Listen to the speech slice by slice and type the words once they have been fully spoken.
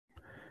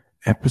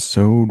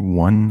Episode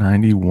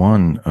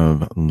 191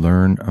 of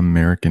Learn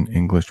American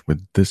English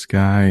with this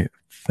guy.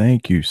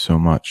 Thank you so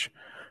much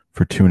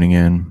for tuning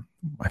in.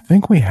 I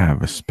think we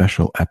have a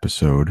special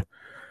episode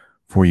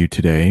for you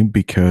today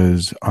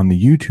because on the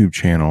YouTube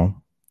channel,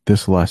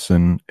 this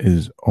lesson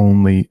is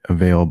only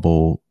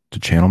available to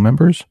channel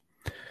members.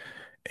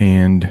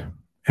 And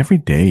every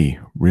day,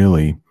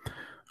 really,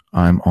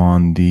 I'm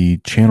on the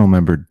channel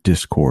member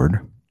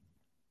Discord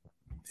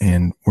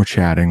and we're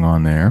chatting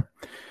on there.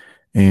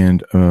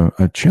 And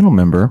a channel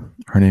member,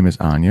 her name is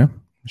Anya.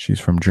 She's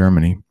from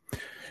Germany.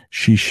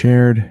 She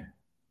shared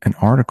an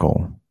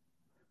article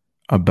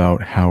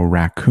about how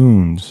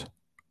raccoons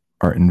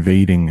are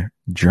invading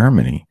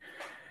Germany.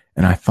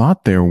 And I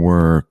thought there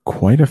were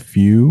quite a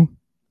few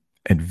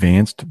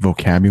advanced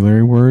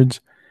vocabulary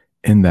words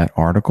in that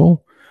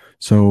article.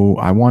 So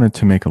I wanted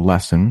to make a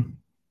lesson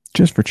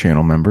just for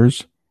channel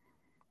members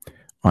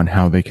on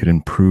how they could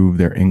improve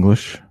their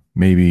English,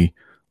 maybe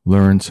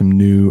learn some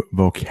new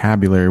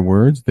vocabulary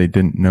words they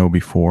didn't know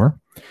before.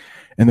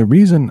 And the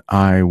reason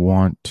I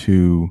want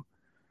to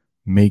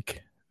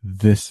make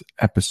this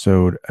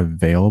episode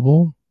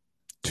available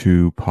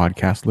to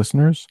podcast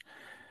listeners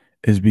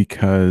is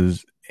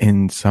because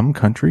in some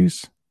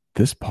countries,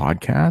 this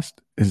podcast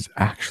is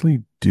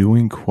actually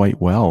doing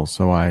quite well.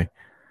 So I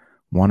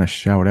want to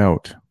shout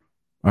out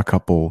a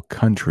couple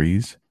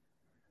countries.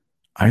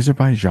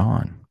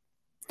 Azerbaijan,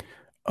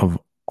 of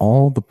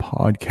all the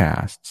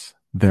podcasts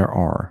there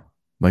are,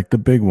 like the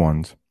big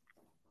ones,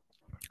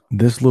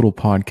 this little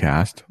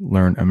podcast,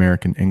 Learn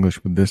American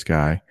English with this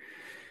guy,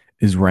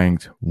 is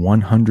ranked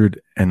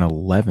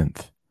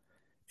 111th.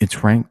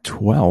 It's ranked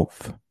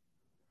 12th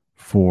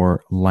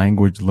for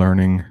language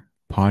learning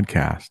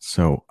podcasts.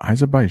 So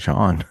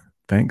Azerbaijan,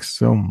 thanks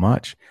so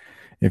much.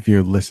 If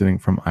you're listening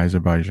from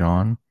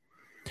Azerbaijan,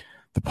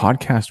 the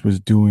podcast was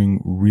doing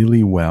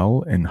really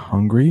well in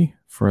Hungary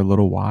for a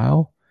little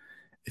while.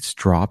 It's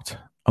dropped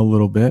a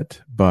little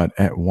bit, but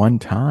at one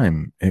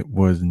time it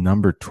was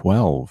number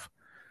 12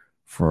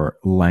 for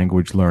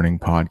language learning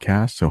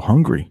podcasts. So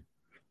Hungary,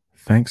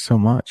 thanks so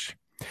much.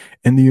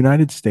 In the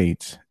United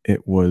States,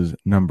 it was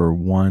number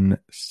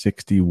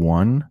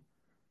 161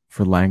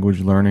 for language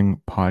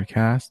learning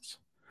podcasts.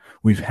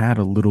 We've had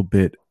a little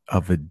bit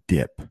of a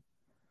dip.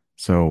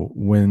 So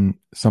when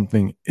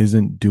something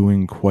isn't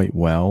doing quite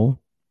well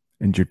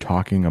and you're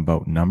talking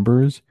about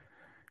numbers,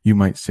 you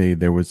might say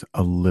there was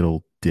a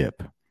little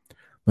dip.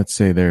 Let's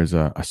say there's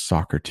a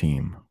soccer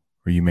team,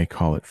 or you may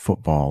call it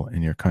football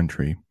in your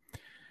country,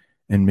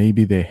 and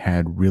maybe they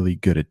had really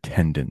good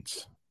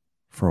attendance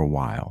for a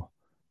while.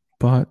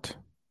 But,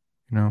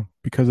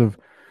 because of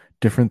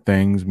different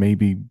things,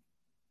 maybe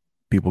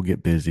people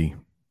get busy,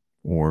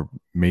 or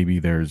maybe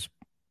there's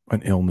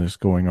an illness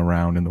going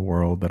around in the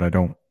world that I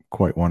don't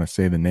quite want to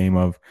say the name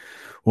of.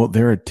 Well,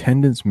 their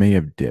attendance may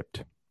have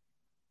dipped.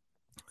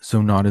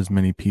 So not as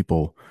many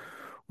people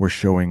were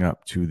showing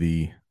up to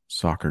the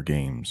soccer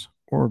games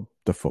or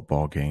the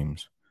football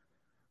games.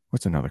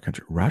 What's another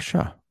country?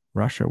 Russia.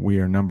 We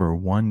are number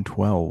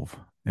 112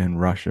 in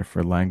Russia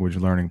for language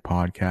learning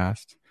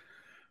podcasts.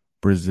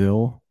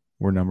 Brazil,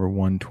 we're number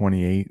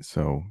 128.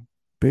 So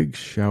big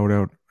shout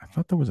out. I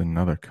thought there was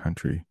another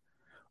country.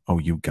 Oh,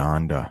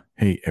 Uganda.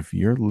 Hey, if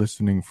you're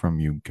listening from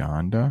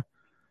Uganda,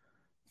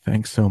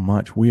 thanks so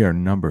much. We are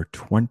number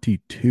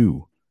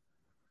 22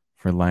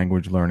 for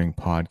language learning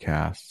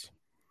podcasts.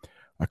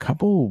 A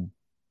couple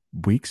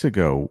weeks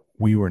ago,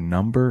 we were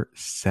number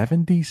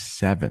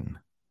 77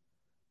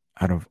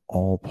 out of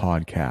all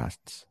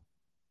podcasts.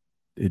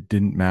 It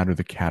didn't matter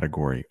the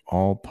category.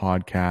 All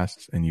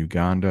podcasts in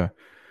Uganda,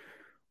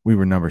 we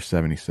were number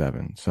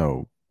 77.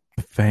 So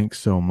thanks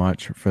so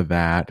much for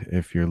that.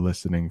 If you're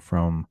listening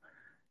from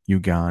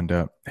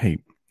Uganda, hey,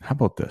 how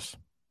about this?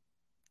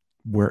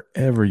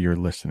 Wherever you're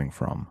listening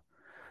from,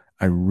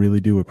 I really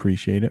do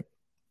appreciate it.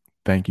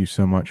 Thank you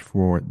so much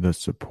for the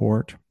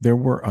support. There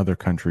were other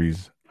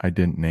countries I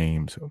didn't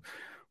name. So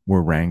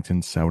we're ranked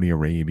in Saudi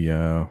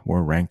Arabia.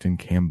 We're ranked in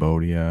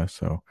Cambodia.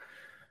 So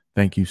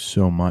thank you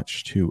so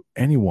much to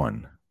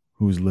anyone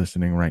who's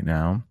listening right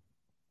now.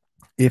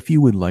 If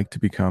you would like to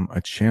become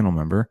a channel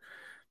member,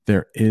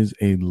 there is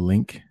a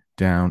link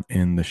down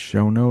in the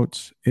show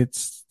notes.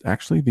 It's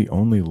actually the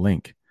only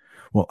link.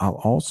 Well, I'll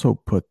also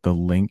put the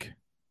link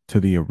to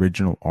the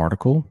original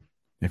article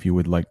if you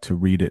would like to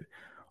read it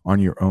on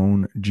your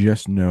own.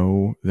 Just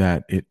know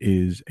that it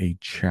is a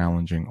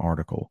challenging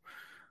article.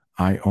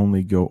 I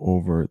only go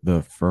over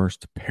the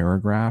first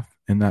paragraph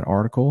in that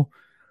article,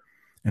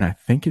 and I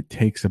think it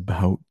takes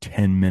about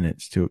 10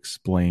 minutes to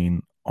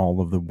explain all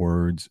of the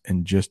words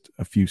in just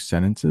a few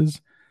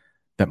sentences.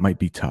 That might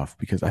be tough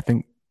because I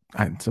think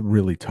it's a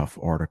really tough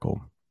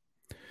article.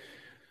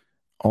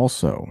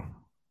 Also,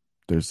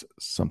 there's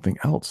something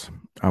else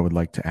I would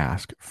like to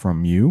ask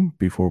from you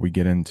before we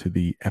get into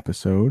the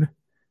episode.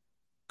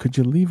 Could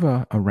you leave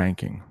a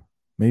ranking?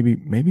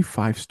 Maybe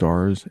 5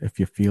 stars if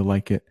you feel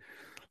like it.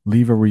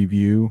 Leave a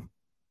review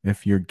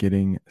if you're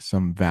getting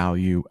some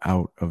value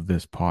out of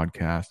this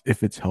podcast.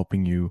 If it's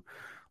helping you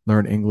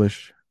learn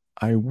English,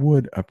 I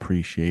would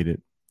appreciate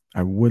it.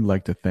 I would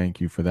like to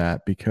thank you for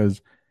that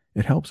because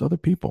it helps other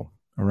people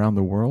around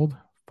the world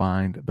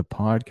find the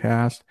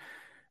podcast.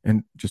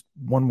 And just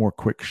one more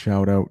quick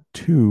shout out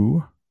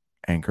to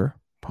Anchor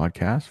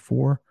Podcast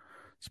for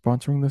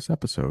sponsoring this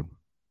episode.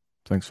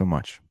 Thanks so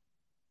much.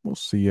 We'll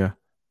see you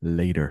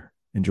later.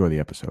 Enjoy the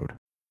episode.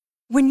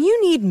 When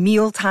you need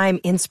mealtime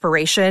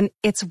inspiration,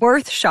 it's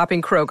worth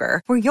shopping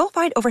Kroger, where you'll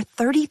find over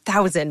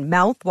 30,000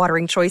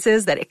 mouth-watering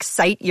choices that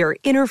excite your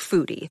inner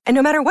foodie. And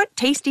no matter what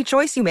tasty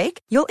choice you make,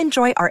 you'll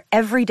enjoy our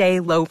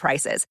everyday low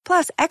prices,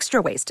 plus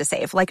extra ways to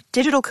save, like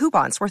digital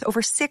coupons worth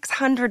over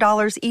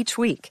 $600 each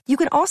week. You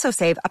can also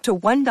save up to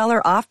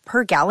 $1 off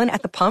per gallon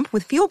at the pump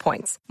with fuel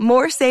points.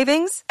 More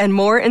savings and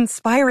more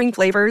inspiring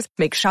flavors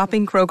make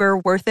shopping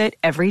Kroger worth it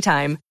every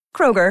time.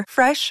 Kroger,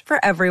 fresh for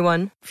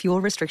everyone.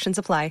 Fuel restrictions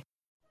apply.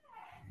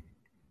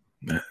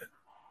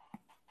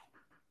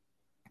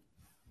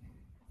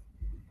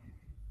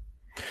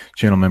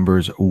 Channel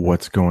members,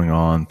 what's going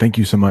on? Thank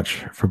you so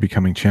much for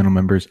becoming channel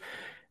members.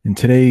 In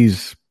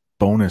today's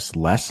bonus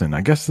lesson,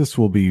 I guess this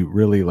will be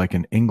really like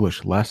an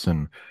English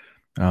lesson.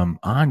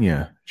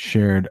 Anya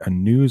shared a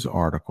news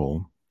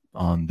article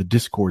on the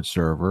Discord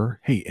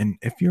server. Hey, and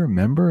if you're a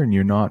member and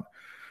you're not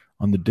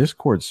on the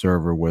Discord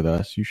server with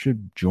us, you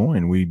should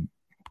join. We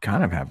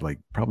kind of have like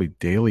probably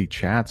daily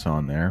chats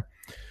on there.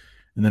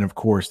 And then, of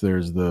course,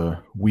 there's the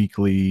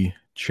weekly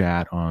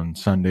chat on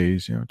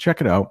Sundays.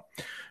 Check it out.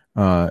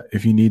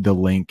 If you need the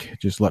link,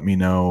 just let me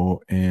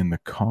know in the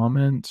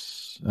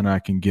comments and I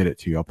can get it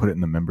to you. I'll put it in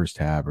the members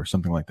tab or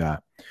something like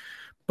that.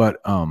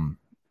 But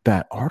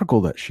that article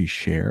that she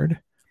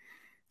shared,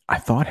 I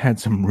thought had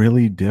some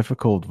really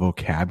difficult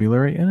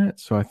vocabulary in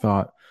it. So I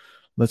thought,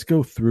 let's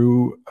go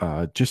through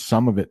just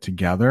some of it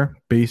together.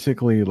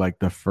 Basically, like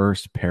the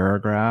first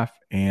paragraph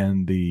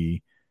and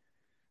the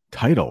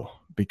title,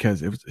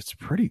 because it's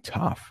pretty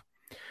tough.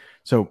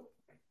 So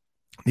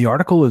the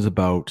article is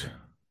about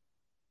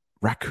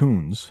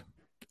raccoons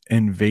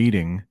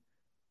invading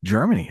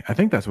Germany. I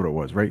think that's what it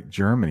was, right?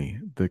 Germany,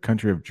 the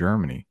country of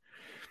Germany.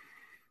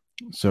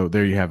 So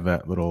there you have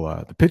that little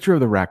the picture of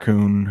the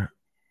raccoon.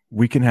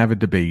 We can have a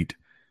debate.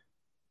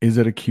 Is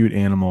it a cute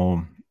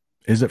animal?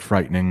 Is it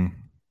frightening?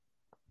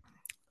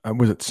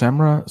 Was it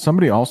Semra?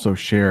 Somebody also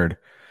shared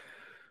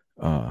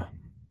a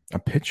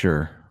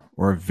picture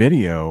or a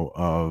video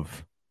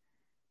of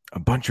a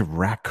bunch of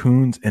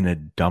raccoons in a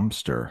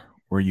dumpster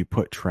where you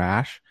put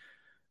trash.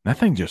 That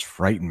thing just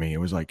frightened me.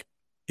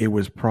 It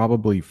was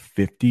probably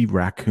 50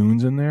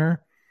 raccoons in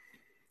there.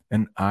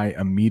 And I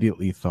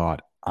immediately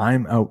thought,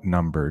 I'm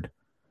outnumbered.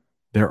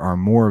 There are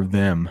more of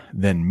them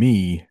than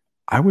me.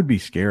 I would be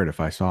scared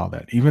if I saw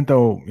that, even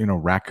though,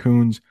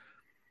 raccoons,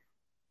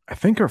 I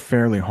think, are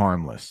fairly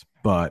harmless.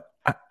 But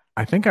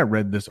I think I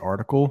read this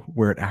article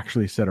where it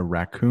actually said a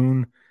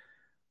raccoon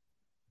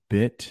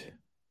bit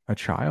a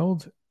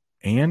child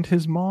and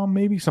his mom,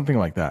 maybe something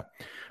like that.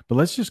 But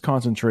let's just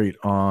concentrate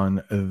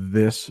on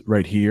this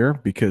right here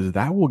because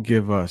that will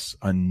give us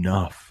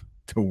enough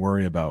to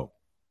worry about.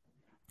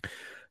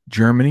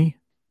 Germany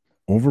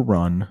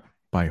overrun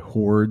by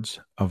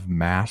hordes of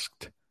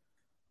masked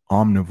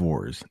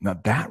omnivores. Now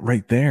that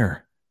right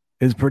there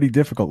is pretty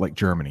difficult, like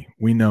Germany.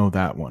 We know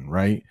that one,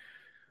 right?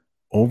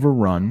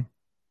 Overrun.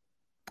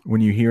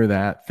 When you hear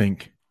that,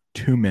 think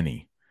too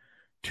many.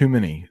 Too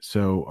many.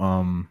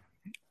 So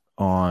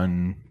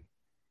on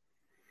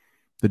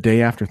the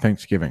day after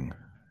Thanksgiving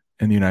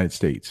in the United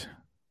States,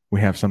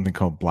 we have something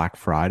called Black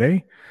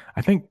Friday.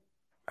 I think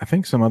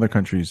some other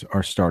countries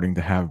are starting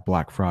to have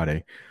Black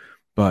Friday,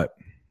 but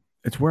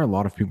it's where a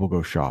lot of people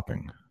go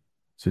shopping.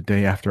 It's the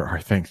day after our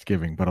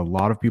Thanksgiving, but a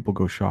lot of people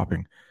go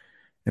shopping,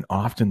 and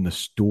often the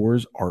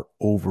stores are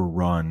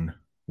overrun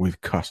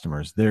with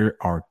customers. There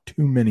are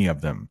too many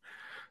of them.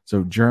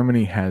 So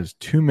Germany has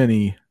too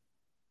many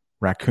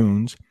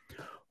raccoons.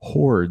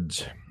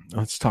 Hordes.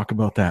 Let's talk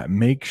about that.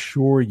 Make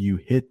sure you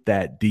hit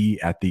that D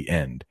at the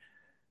end.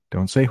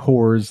 Don't say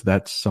whores.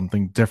 That's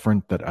something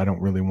different that I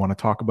don't really want to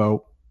talk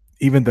about,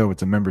 even though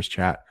it's a members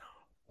chat.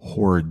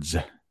 Hordes.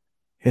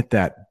 Hit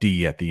that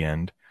D at the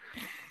end.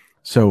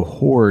 So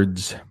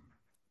hordes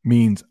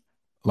means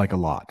like a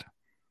lot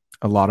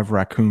of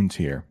raccoons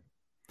here.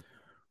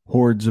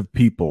 Hordes of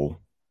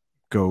people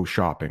go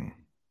shopping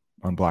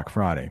on Black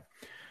Friday.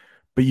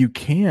 But you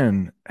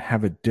can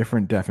have a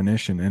different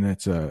definition, and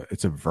it's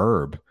a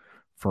verb.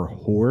 For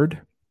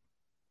hoard,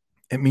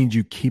 it means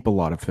you keep a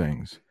lot of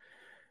things.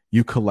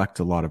 You collect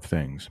a lot of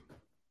things.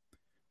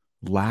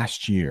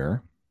 Last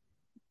year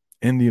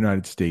in the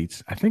United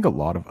States, I think a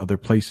lot of other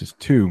places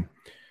too,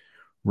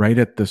 right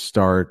at the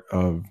start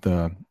of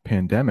the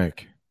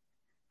pandemic,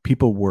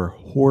 people were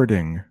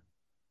hoarding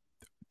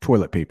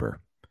toilet paper.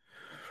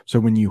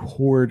 So when you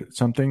hoard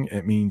something,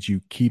 it means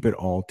you keep it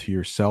all to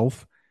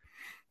yourself.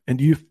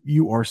 And if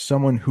you are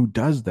someone who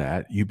does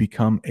that, you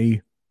become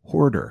a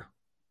hoarder.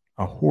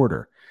 A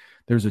hoarder.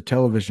 There's a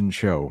television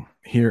show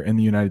here in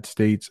the United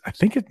States. I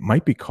think it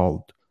might be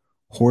called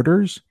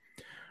Hoarders,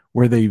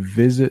 where they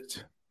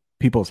visit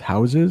people's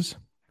houses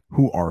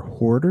who are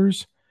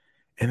hoarders,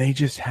 and they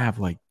just have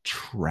like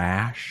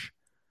trash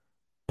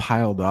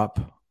piled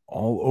up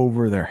all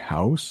over their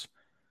house.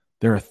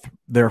 They're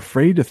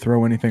afraid to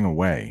throw anything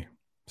away.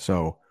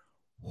 So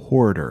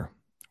hoarder,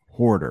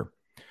 hoarder,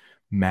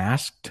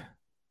 masked.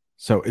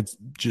 So it's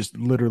just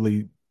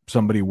literally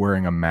somebody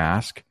wearing a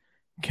mask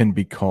can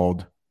be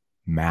called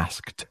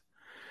masked.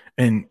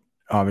 And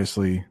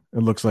obviously, it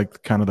looks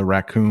like kind of the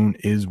raccoon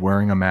is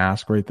wearing a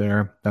mask right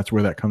there. That's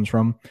where that comes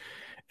from.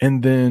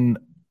 And then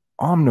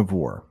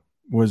omnivore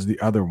was the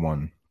other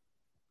one.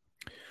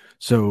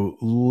 So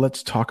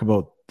let's talk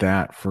about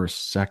that for a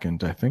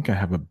second. I think I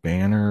have a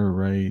banner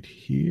right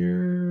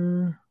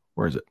here.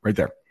 Where is it? Right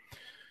there.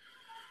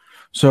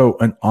 So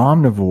an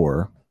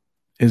omnivore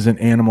is an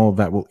animal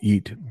that will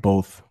eat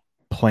both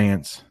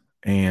plants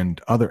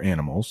and other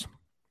animals.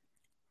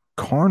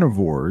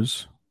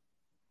 Carnivores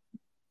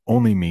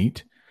only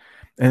meat.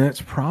 And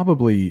it's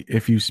probably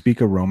if you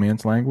speak a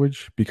Romance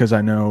language, because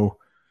I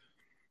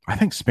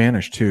think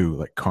Spanish too,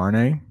 like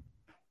carne,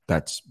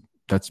 that's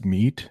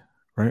meat,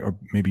 right? Or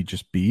maybe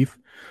just beef.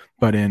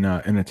 But in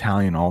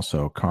Italian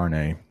also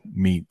carne,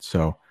 meat.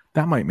 So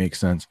that might make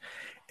sense.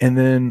 And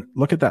then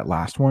look at that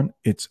last one.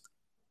 It's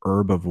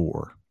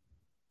herbivore.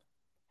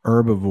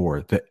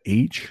 Herbivore. The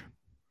H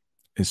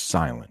is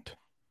silent.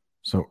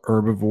 So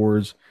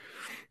herbivores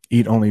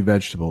eat only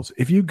vegetables.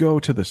 If you go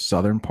to the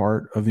southern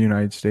part of the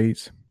United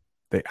States,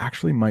 they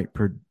actually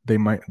they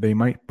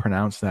might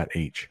pronounce that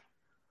H,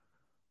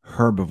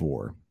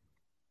 herbivore,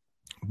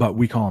 but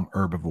we call them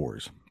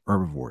herbivores.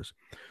 Herbivores.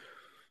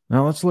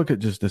 Now let's look at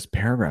just this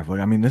paragraph. Like,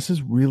 I mean, this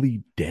is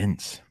really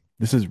dense.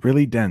 This is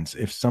really dense.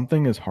 If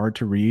something is hard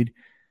to read,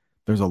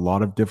 there's a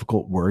lot of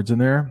difficult words in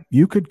there.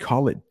 You could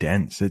call it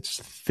dense. It's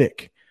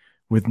thick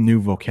with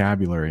new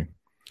vocabulary.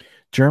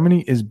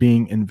 Germany is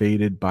being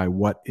invaded by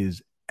what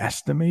is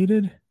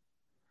estimated.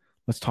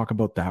 Let's talk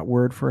about that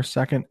word for a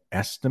second.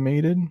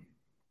 Estimated.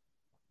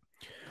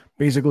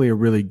 Basically, a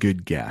really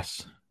good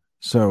guess.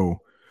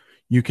 So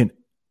you can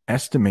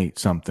estimate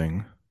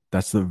something.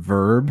 That's the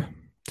verb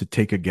to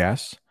take a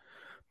guess.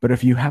 But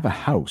if you have a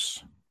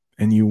house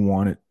and you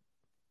want it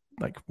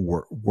like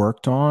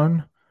worked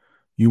on,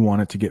 you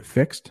want it to get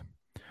fixed,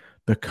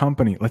 the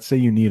company, let's say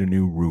you need a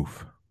new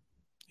roof.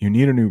 You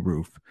need a new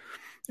roof.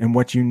 And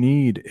what you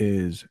need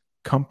is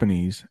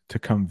companies to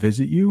come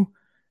visit you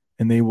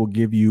and they will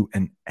give you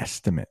an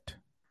estimate.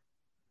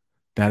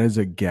 That is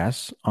a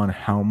guess on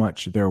how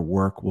much their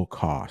work will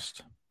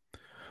cost.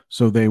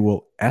 So they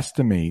will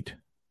estimate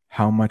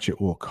how much it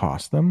will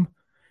cost them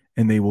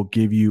and they will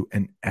give you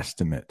an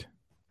estimate.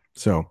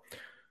 So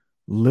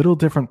little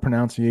different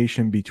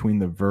pronunciation between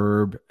the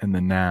verb and the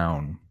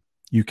noun.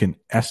 You can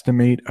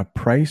estimate a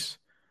price.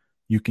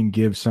 You can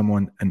give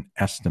someone an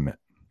estimate.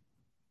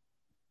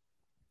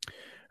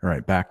 All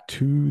right, back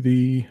to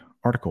the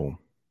article.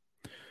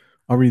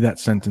 I'll read that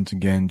sentence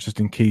again just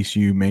in case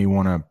you may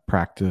want to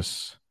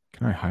practice.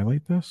 Can I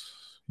highlight this?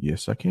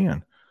 Yes, I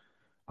can.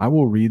 I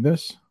will read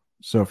this.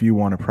 So if you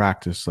want to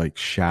practice like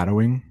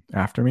shadowing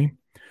after me,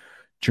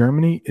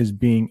 Germany is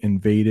being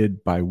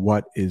invaded by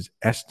what is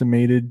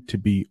estimated to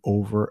be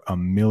over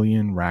 1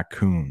 million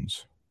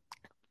raccoons.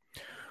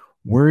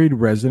 Worried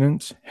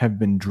residents have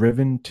been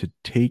driven to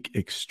take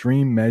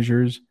extreme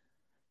measures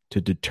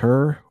to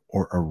deter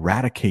or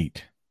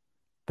eradicate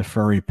the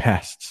furry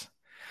pests.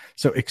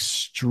 So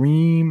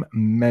extreme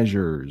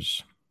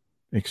measures.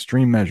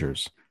 Extreme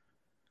measures.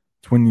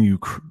 It's when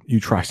you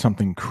try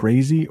something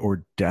crazy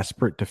or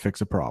desperate to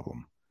fix a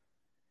problem.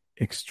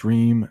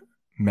 Extreme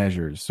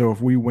measures. So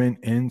if we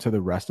went into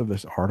the rest of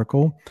this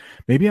article,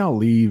 maybe I'll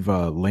leave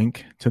a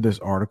link to this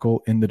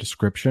article in the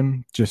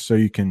description just so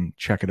you can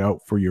check it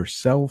out for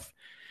yourself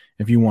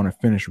if you want to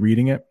finish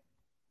reading it.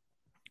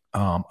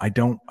 I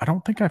don't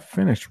think I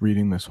finished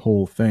reading this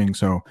whole thing,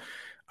 so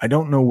I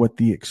don't know what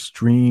the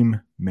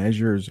extreme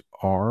measures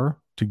are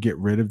to get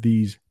rid of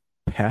these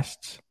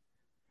pests.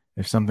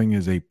 If something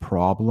is a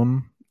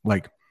problem,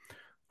 like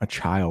a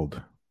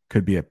child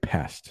could be a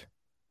pest.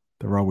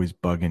 They're always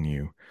bugging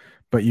you.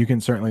 But you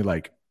can certainly,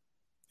 like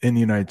in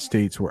the United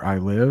States where I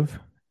live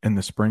in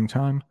the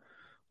springtime,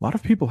 a lot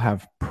of people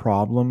have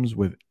problems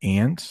with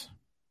ants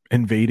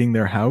invading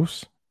their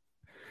house,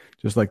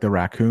 just like the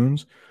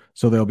raccoons.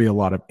 So there'll be a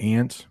lot of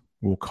ants.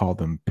 We'll call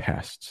them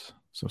pests.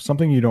 So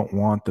something you don't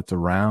want that's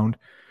around,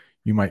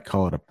 you might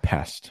call it a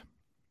pest.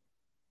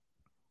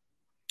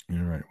 All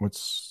right.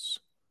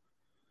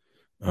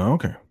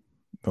 Okay.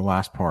 The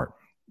last part.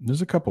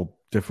 There's a couple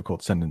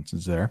difficult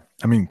sentences there.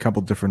 I mean, a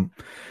couple different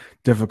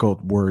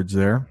difficult words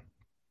there.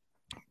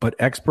 But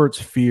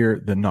experts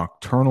fear the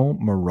nocturnal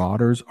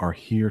marauders are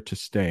here to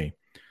stay.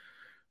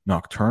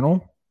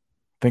 Nocturnal?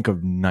 Think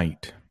of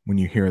night when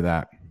you hear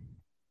that.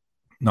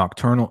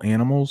 Nocturnal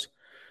animals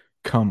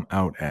come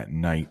out at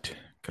night.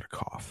 Got a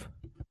cough.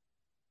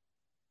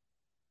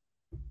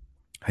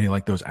 How do you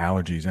like those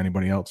allergies?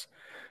 Anybody else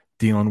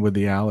dealing with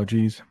the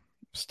allergies?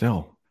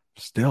 Still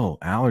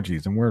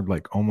allergies. And we're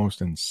like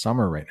almost in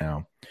summer right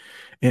now.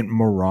 And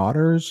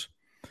marauders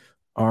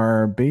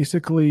are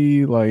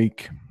basically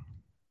like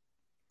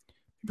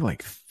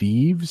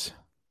thieves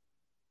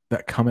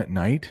that come at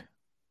night.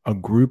 A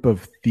group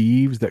of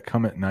thieves that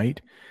come at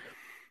night.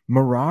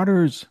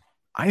 Marauders,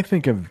 I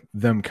think of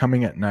them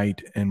coming at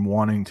night and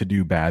wanting to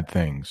do bad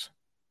things.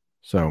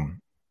 So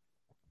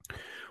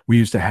we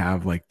used to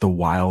have like the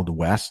Wild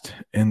West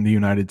in the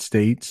United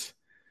States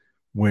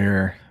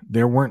where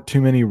there weren't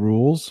too many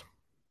rules,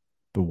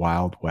 the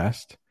Wild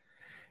West.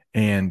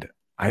 And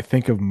I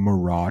think of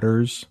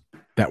marauders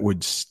that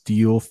would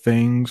steal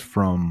things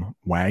from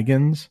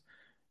wagons.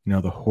 You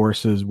know, the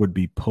horses would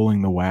be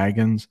pulling the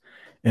wagons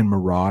and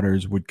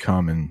marauders would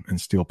come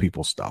and steal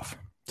people's stuff.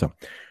 So,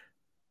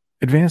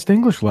 advanced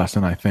English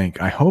lesson, I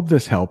think. I hope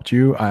this helped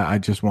you. I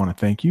just want to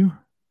thank you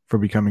for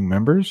becoming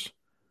members,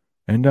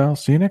 and I'll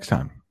see you next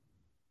time.